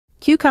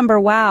Cucumber,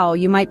 wow,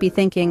 you might be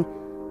thinking,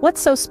 what's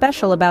so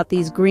special about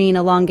these green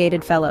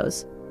elongated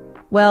fellows?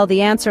 Well,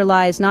 the answer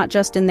lies not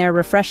just in their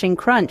refreshing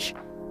crunch,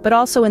 but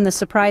also in the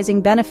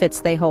surprising benefits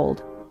they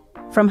hold.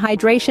 From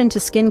hydration to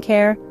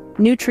skincare,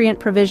 nutrient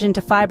provision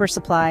to fiber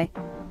supply,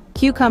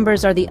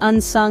 cucumbers are the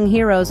unsung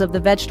heroes of the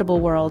vegetable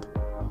world.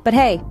 But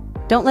hey,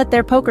 don't let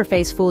their poker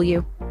face fool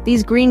you.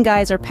 These green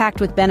guys are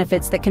packed with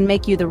benefits that can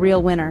make you the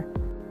real winner.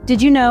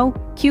 Did you know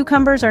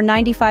cucumbers are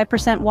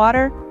 95%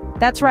 water?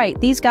 That's right,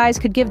 these guys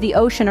could give the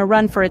ocean a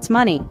run for its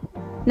money.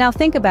 Now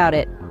think about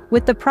it.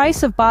 With the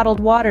price of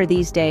bottled water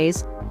these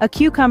days, a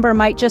cucumber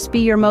might just be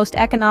your most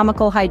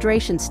economical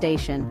hydration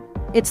station.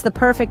 It's the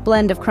perfect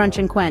blend of crunch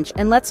and quench,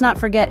 and let's not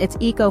forget it's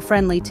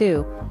eco-friendly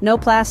too. No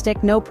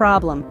plastic, no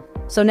problem.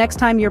 So next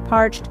time you're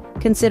parched,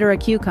 consider a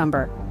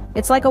cucumber.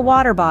 It's like a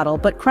water bottle,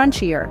 but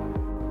crunchier.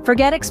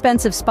 Forget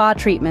expensive spa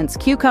treatments,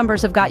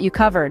 cucumbers have got you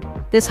covered.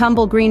 This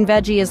humble green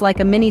veggie is like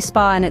a mini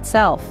spa in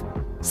itself.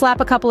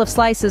 Slap a couple of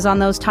slices on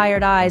those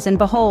tired eyes and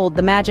behold,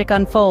 the magic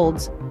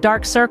unfolds.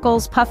 Dark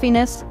circles,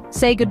 puffiness,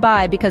 say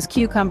goodbye because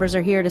cucumbers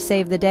are here to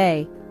save the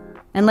day.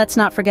 And let's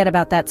not forget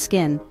about that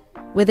skin.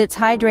 With its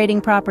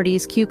hydrating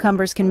properties,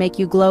 cucumbers can make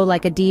you glow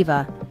like a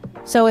diva.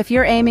 So if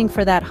you're aiming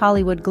for that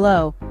Hollywood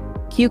glow,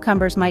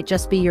 cucumbers might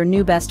just be your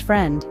new best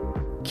friend.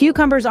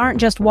 Cucumbers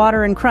aren't just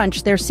water and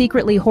crunch, they're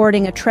secretly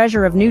hoarding a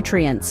treasure of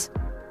nutrients.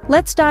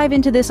 Let's dive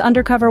into this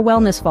undercover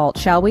wellness vault,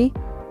 shall we?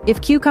 If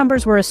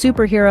cucumbers were a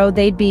superhero,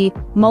 they'd be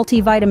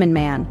Multivitamin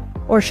Man,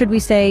 or should we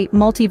say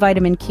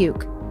Multivitamin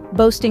Cuke.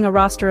 Boasting a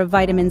roster of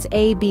vitamins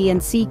A, B,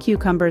 and C,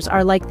 cucumbers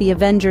are like the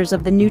Avengers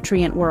of the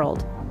nutrient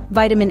world.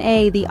 Vitamin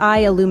A, the eye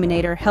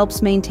illuminator,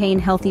 helps maintain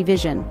healthy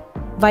vision.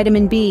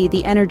 Vitamin B,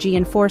 the energy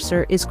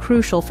enforcer, is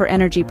crucial for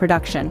energy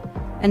production.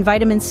 And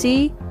vitamin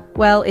C?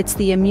 Well, it's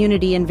the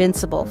immunity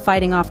invincible,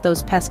 fighting off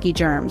those pesky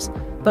germs.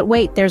 But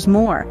wait, there's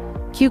more.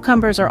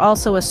 Cucumbers are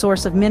also a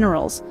source of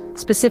minerals,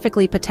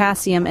 specifically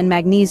potassium and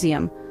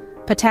magnesium.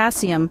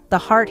 Potassium, the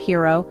heart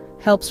hero,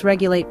 helps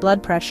regulate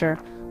blood pressure,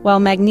 while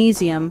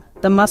magnesium,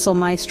 the muscle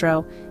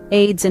maestro,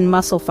 aids in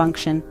muscle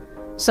function.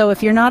 So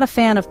if you're not a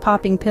fan of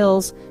popping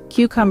pills,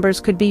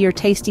 cucumbers could be your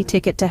tasty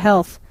ticket to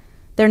health.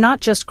 They're not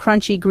just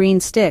crunchy green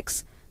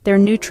sticks, they're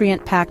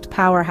nutrient-packed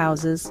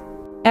powerhouses.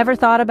 Ever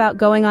thought about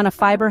going on a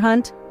fiber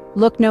hunt?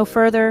 Look no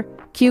further,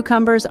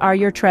 cucumbers are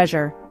your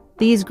treasure.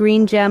 These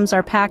green gems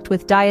are packed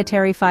with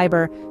dietary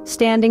fiber,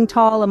 standing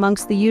tall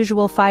amongst the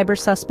usual fiber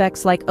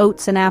suspects like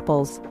oats and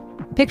apples.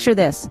 Picture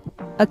this.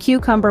 A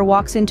cucumber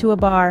walks into a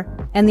bar,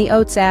 and the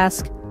oats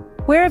ask,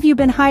 "Where have you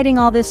been hiding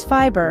all this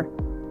fiber?"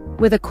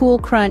 With a cool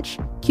crunch,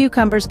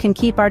 cucumbers can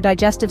keep our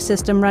digestive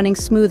system running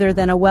smoother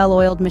than a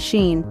well-oiled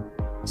machine.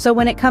 So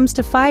when it comes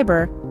to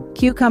fiber,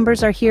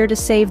 cucumbers are here to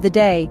save the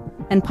day,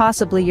 and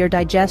possibly your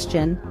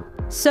digestion.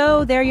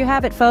 So there you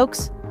have it,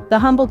 folks. The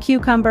humble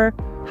cucumber,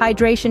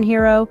 hydration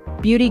hero,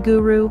 beauty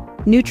guru,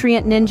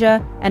 nutrient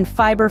ninja, and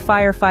fiber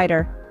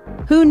firefighter.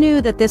 Who knew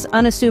that this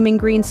unassuming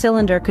green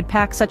cylinder could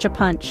pack such a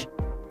punch?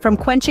 From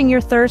quenching your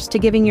thirst to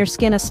giving your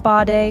skin a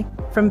spa day,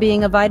 from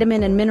being a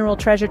vitamin and mineral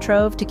treasure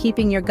trove to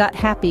keeping your gut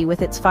happy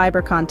with its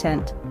fiber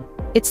content.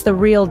 It's the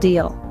real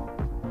deal.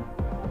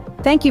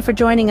 Thank you for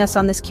joining us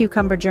on this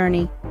cucumber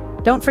journey.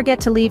 Don't forget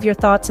to leave your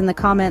thoughts in the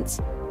comments,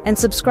 and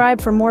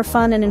subscribe for more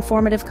fun and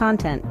informative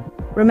content.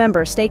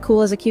 Remember, stay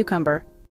cool as a cucumber.